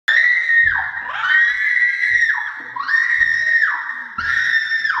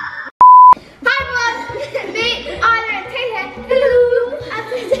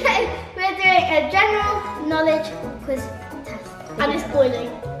knowledge quiz test. And it's boiling.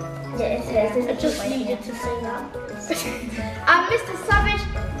 Yeah, it is. I just needed to say that. And Mr. Savage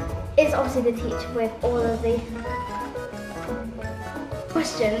is obviously the teacher with all of the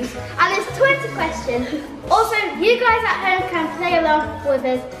questions. And it's 20 questions. Also, you guys at home can play along with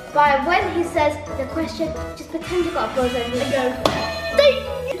us by when he says the question, just pretend you got a buzzer and you go, ding!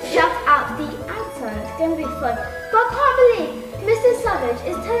 Shout out the answer. It's going to be fun. But I can't believe Mr. Savage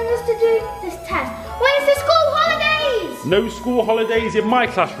is telling us to do this test when it's the school holidays! No school holidays in my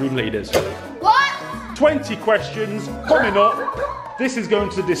classroom, leaders. What? 20 questions coming up. This is going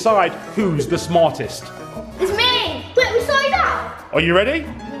to decide who's the smartest. It's me! Wait, we saw you now? Are you ready?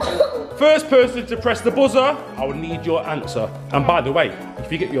 First person to press the buzzer, I will need your answer. And by the way,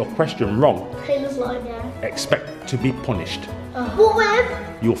 if you get your question wrong, Taylor's lying. expect to be punished. What with?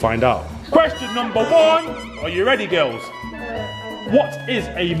 You'll find out. Question number 1. Are you ready, girls? What is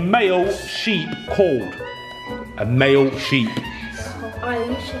a male sheep called? A male sheep.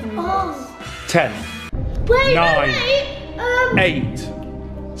 Oh. 10, Wait, 9, 8,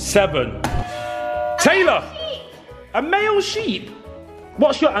 7. Taylor! A male sheep?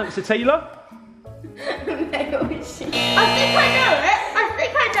 What's your answer, Taylor? Male sheep. I think I know it.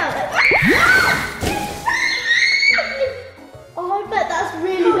 Oh, I bet that's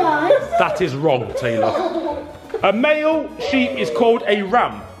really nice. That is wrong, Taylor. A male sheep is called a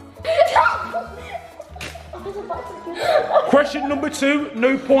ram. Question number 2,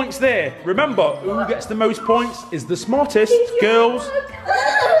 no points there. Remember, who gets the most points is the smartest. Girls.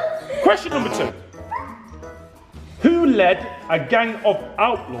 Question number 2. Who led a gang of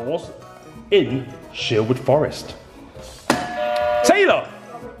outlaws in Sherwood Forest? Taylor.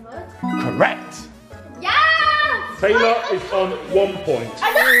 Correct. Yes! Taylor is on 1 point.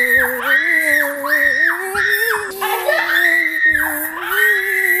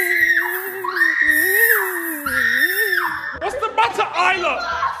 What's the matter, Isla?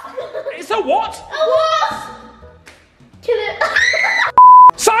 It's a what? A wasp! Kill it.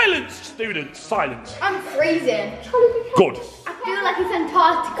 Silence, students, silence. I'm freezing. Good. I feel like it's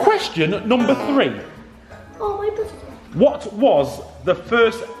Antarctica. Question number 3. Oh, my butterfly. What was the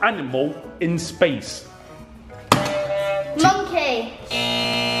first animal in space? Monkey.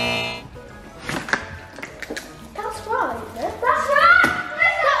 That's right, isn't it? That's right.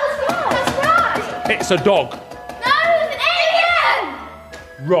 That was right. That's right. It's a dog. No, it's an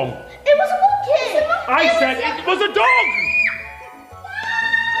alien. Wrong. It was a monkey. I said it was a dog.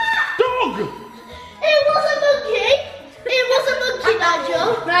 Dog. It was a monkey. It was a monkey, Nigel.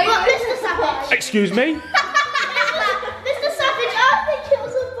 Right. But Mr. Savage. Excuse me? Mr. Savage, I think it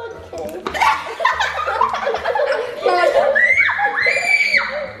was a monkey.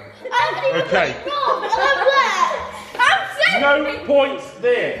 I haven't even Okay. got it wrong. I'm wet. No points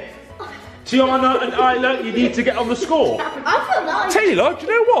there. Tiana and Isla, you need to get on the score. I feel nice. Taylor, do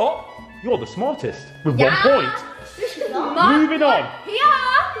you know what? You're the smartest with 1 point. Moving on.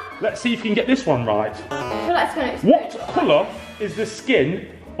 Yeah. Let's see if you can get this one right. I feel like it's gonna explode. What colour is the skin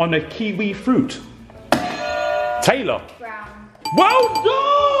on a kiwi fruit? Taylor. Brown. Well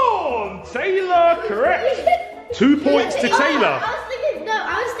done! Taylor, correct. 2 points to Taylor.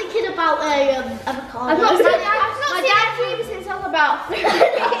 I was thinking about avocado. I've not seen dad TV since I was about 3.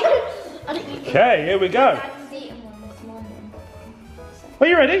 I didn't eat it. Okay, here we go. Dad's eaten one this morning. Are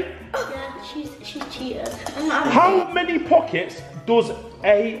you ready? Yeah, she's cheated. How many pockets does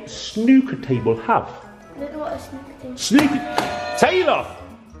a snooker table have? I don't know what a snooker thing is. Snooker. Taylor.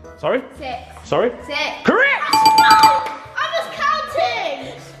 Sorry? 6. Sorry? 6. Correct! I was counting!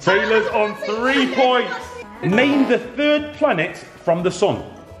 Taylor's on 3 points. Name the 3rd planet from the sun.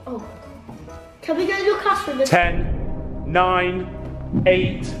 Oh. Can we go to your classroom? 10, 9,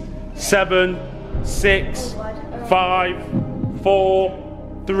 8, 7, 6, 5,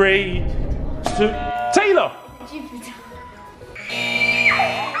 4, 3, 2. Taylor! Jupiter.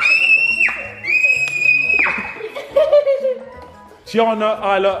 Tiana,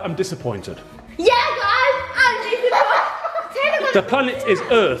 Isla, I'm disappointed. Yeah, guys, I'm Jupiter. The planet is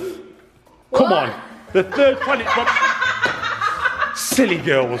Earth. Come on. The 3rd planet from... Silly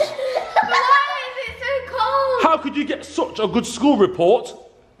girls. Why is it so cold? How could you get such a good school report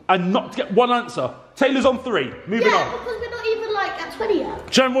and not get 1 answer? Taylor's on 3. Moving Yeah, on. because we're not even like at 20 yet.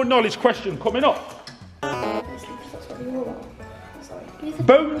 General knowledge question coming up. Obviously, because that's what we all are. Sorry.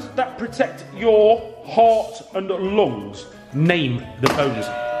 Bones that protect your heart and lungs. Name the bones.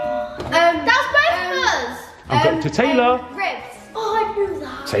 That's both of us. I'm going to Taylor. Ribs. Oh, I knew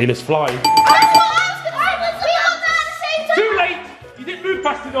that. Taylor's flying. That's what I was we all did at the same time. Too late. You didn't move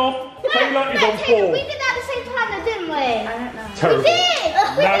fast enough. Taylor is on Taylor, 4. we did that at the same time, though, didn't we? I don't know. Terrible. We did. We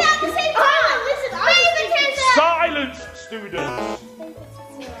did No. that at the same time. Listen, I Wait, was the thinking kids students.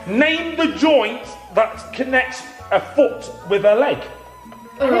 Name the joint that connects a foot with a leg.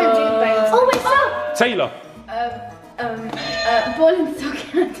 I don't do bones. Oh, wait, stop. Taylor. Ball and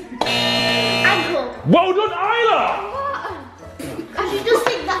socket. Ankle. Well done, Isla. I should just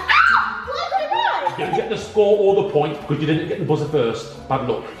think that. Ah! What did I? You didn't get the score or the point because you didn't get the buzzer first. Bad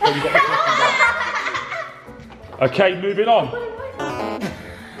luck. So you got the question back. Okay, moving on.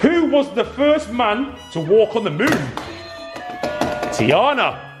 Who was the first man to walk on the moon?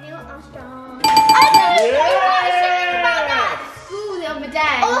 Tiana. Neil Armstrong. Yeah. School the other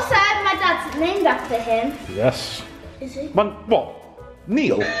day. Also, my dad's named after him. Yes. Is he? Man, what?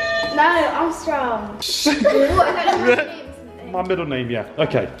 Neil? No, Armstrong. My middle name, yeah.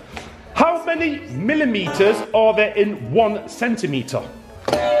 Okay. How many millimeters are there in 1 centimeter?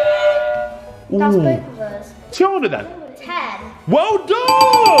 That's both of us. Tiana then. 10. Well done!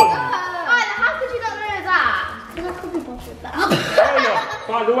 How could you not know that? Because I could be bothered that. Taylor,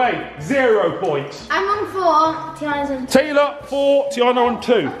 by the way, 0 points. I'm on 4. Tiana's on 2. Taylor 4, Tiana on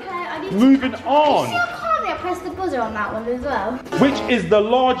 2. Okay, I need Moving to... See, on. I can't press the buzzer on that one as well. Which is the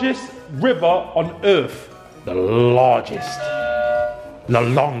largest river on Earth? The largest. The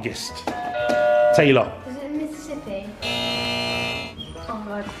longest. Taylor. Is it Mississippi? Oh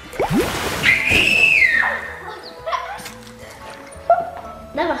god.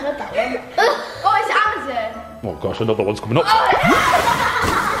 Never heard that one. Oh, it's Amazon. Oh gosh, another one's coming up.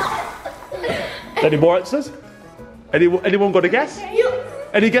 Any more answers? Anyone got a guess?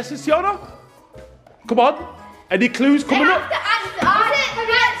 Any guesses, Tiana? Come on. Any clues coming up?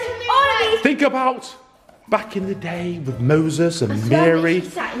 Think about back in the day with Moses and Mary.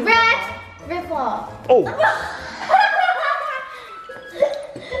 Red River. Oh.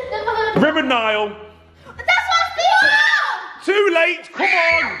 River Nile. That's what's the Too late. Come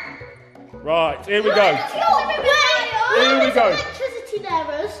on. Right, here we go. Here we go. Electricity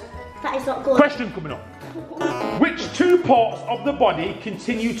errors. That is not good. Question coming up. Which 2 parts of the body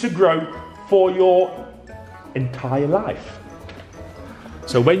continue to grow for your entire life?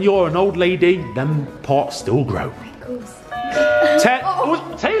 So when you're an old lady, them parts still grow.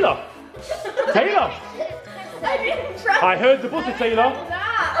 Oh, Taylor! Taylor! I heard the buzzer, Taylor.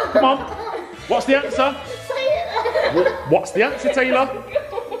 Come on. What's the answer? What's the answer, Taylor?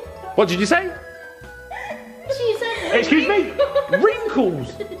 What did you say? She said Excuse me?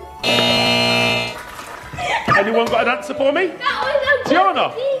 Wrinkles. Anyone got an answer for me?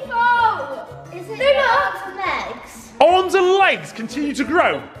 Tiana. Is it arms and legs? Arms and legs continue to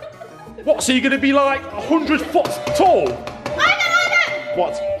grow. What, so you're going to be like 100 foot tall? I know!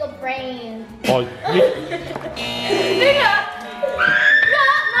 What? Your brain. Oh, Nigel!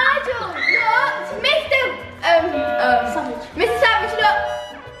 Mr. Savage,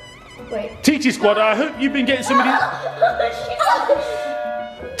 look! Wait. TT Squad, I hope you've been getting some of these.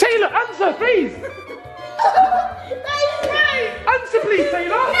 Taylor, answer, please! Answer, please,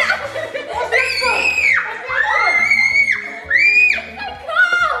 Taylor!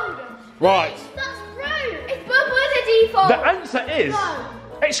 Right. That's rude. It's Bubba's a default. The answer is.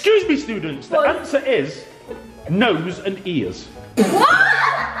 Excuse me, students. The answer is nose and ears. What?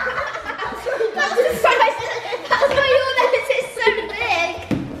 That's why your nose is so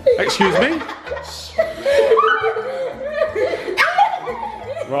big. Excuse me?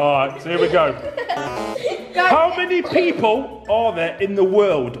 Right, here we go. How many people are there in the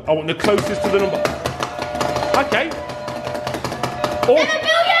world? I want the closest to the number. Okay. 7 billion!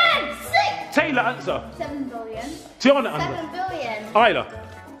 Taylor, answer. 7 billion. Tiana, answer. 7 billion. Isla.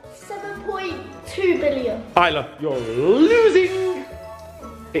 7.2 billion. Isla, you're losing.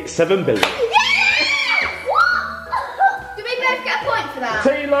 It's 7 billion. Yeah! Do we both get a point for that?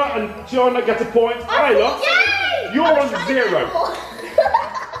 Taylor and Tiana get a point. Isla, Yay! you're on 0.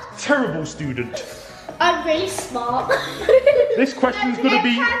 Terrible student. I'm really smart. This question's going to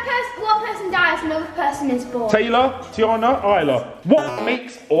be One person dies, another person is born. Taylor, Tiana, Isla. What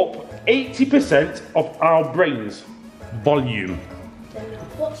makes up 80% of our brains? Volume.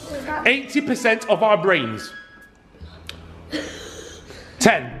 What was that? 80% of our brains.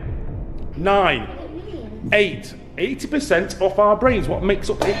 10, 9, 8. 80% of our brains. What makes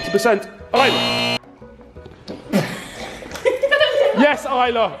up 80%? Isla. Yes,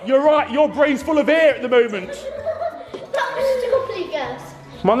 Isla, you're right. Your brain's full of air at the moment. That was just a complete guess.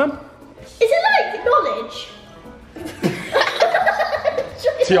 Come on then. Is it like knowledge?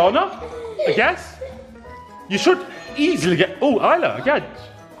 Tiana, I guess. You should easily get. Oh, Isla, again.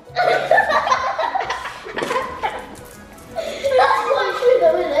 That's quite true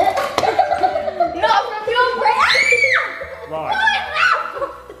though, isn't it? Not from your brain. Right.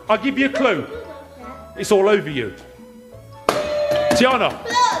 I'll give you a clue. It's all over you. Tiana.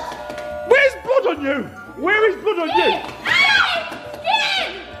 Blood. Where's blood on you? Where is blood on you?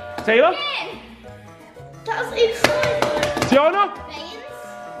 Skin! Taylor? Skin! That was inside. Tiana? Veins?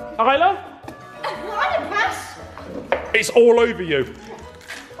 Isla? Why the press? It's all over you.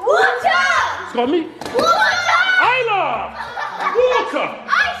 Water! Got me? Water! Isla! Walker!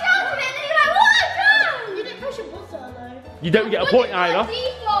 I shouted it and then you're like, water! You didn't push a buzzer though. You don't get a point, Isla.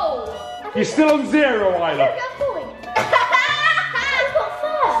 Default. You're still on 0, Isla. Get a point. That's not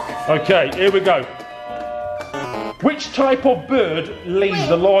fair. Okay, here we go. Which type of bird lays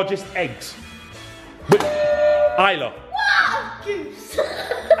the largest eggs? Isla. Goose. I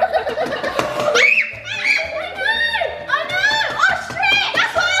know! Ostrich!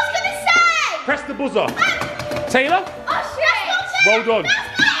 That's what I was going to say! Press the buzzer. Taylor? Ostrich! Well done. I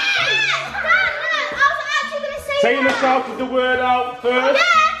was actually going to say Taylor that. shouted the word out first. Yeah,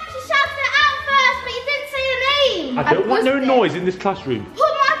 she shouted it out first, but you didn't say the name. I don't want no noise in this classroom. Put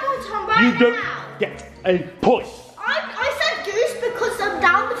my point on right You now. don't get a point. I said goose because I'm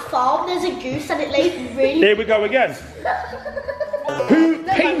down the farm. There's a goose and it lays really. Here we go again. Who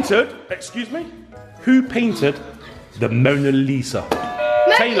painted, excuse me, who painted the Mona Lisa?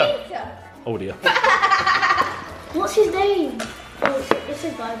 Taylor. Oh dear. What's his name? Oh, it's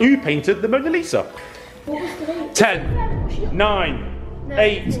his Bible. Who painted the Mona Lisa? What was the name? 10, 9,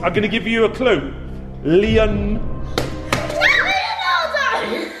 8. I'm going to give you a clue. Leonardo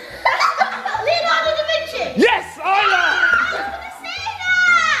Da Vinci. Yes, Isla! I was going to say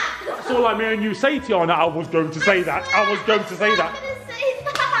that. That's all I'm hearing you say, Tiana. I was going to say that. I was going to say I that. was going to say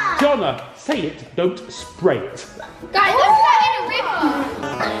that. Tiana, say it, don't spray it. Guys, don't put that in a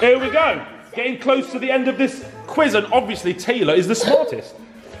river. Here we go. Getting close to the end of this quiz, and obviously Taylor is the smartest.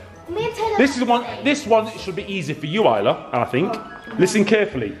 Me and Taylor. This one should be easy for you, Isla, I think. Listen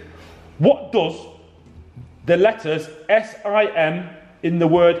carefully. What does the letters SIM in the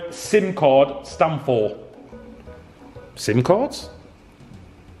word SIM card stand for? SIM cards?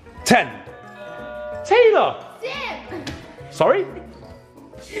 10. Taylor! Sim. Sorry?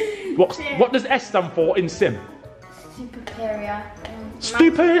 What does S stand for in SIM? Superior.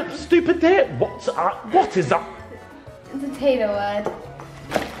 Stupid there? What is that? It's a Taylor word.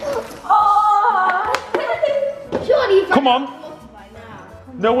 Oh! Surely you've Come on. by now.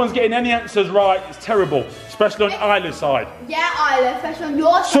 No one's getting any answers right. It's terrible. Especially on Isla's side. Yeah, Isla, especially on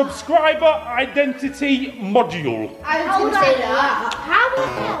your side. Subscriber identity module. I was going to say that. How the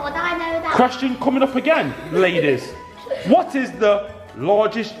hell would I know that? Question coming up again, ladies. What is the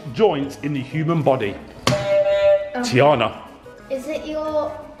largest joint in the human body? Tiana. Is it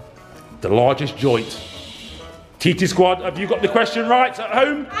your... The largest joint. TT squad, have you got the question right at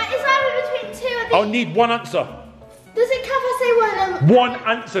home? It's either between two of these. I'll need one answer. Does it count if I say one of them? One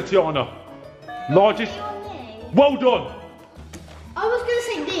answer, Tiana. Largest. Your knee? Well done. I was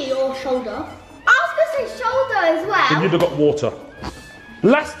going to say knee or shoulder. I was going to say shoulder as well. Then you'd have got water.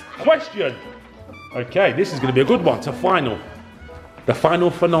 Last question. Okay, this is going to be a good one. It's a final. The final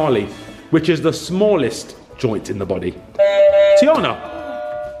finale, which is the smallest joint in the body. Tiana.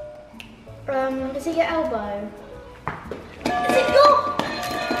 Is it your elbow? Is it your...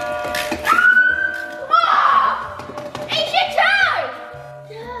 It's your toe!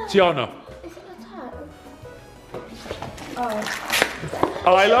 Tiana. Is it your toe? Oh.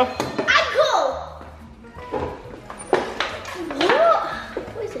 Isla. Ankle! What?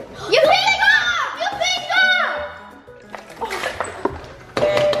 What is it? Your finger! Your finger!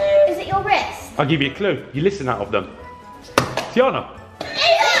 Is it your wrist? I'll give you a clue. You listen out of them. Tiana. It's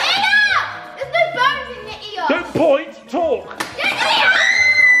your ear! There's no bones in your ear. Don't point, talk. Your ear!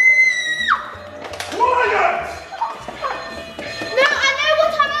 Quiet! No, I know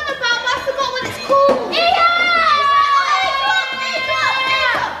what I'm on about, but I forgot what it's called. Ear!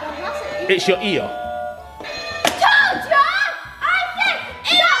 It's your ear. Told ya! I said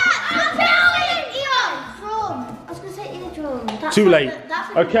ear! I'm telling ear! Drum. I was going to say eardrum. That's Too not late. the-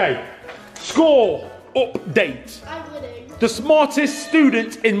 that's Okay. Score update. I'm winning. The smartest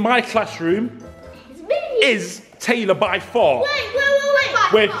student in my classroom It's me! is Taylor by far. Wait.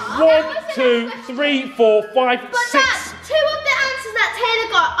 With 1, 2, 3, 4, 5, But 6. that's two of the answers that Taylor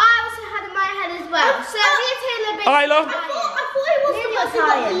got. I also had in my head as well. So me and Taylor Isla. I thought it was the one who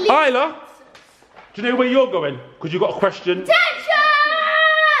got the lead. Isla, do you know where you're going? Because you've got a question.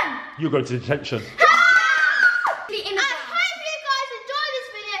 Attention! You're going to detention. I hope you guys enjoy this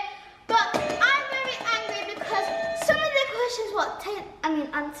video, but I'm very angry because some of the questions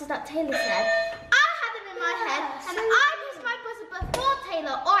answers that Taylor said, I had them in my head, and I pressed my buzzer before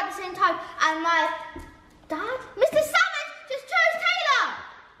Taylor or at the same time, and my dad, Mr. Savage, just chose Taylor.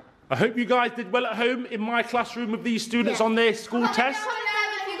 I hope you guys did well at home in my classroom with these students on their school test. Comment down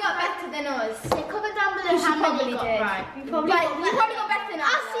if you got better than us. Yeah, comment down below You how many probably you got got right. You probably got better than us.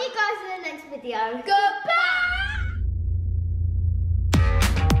 I'll see you guys in the next video. Goodbye.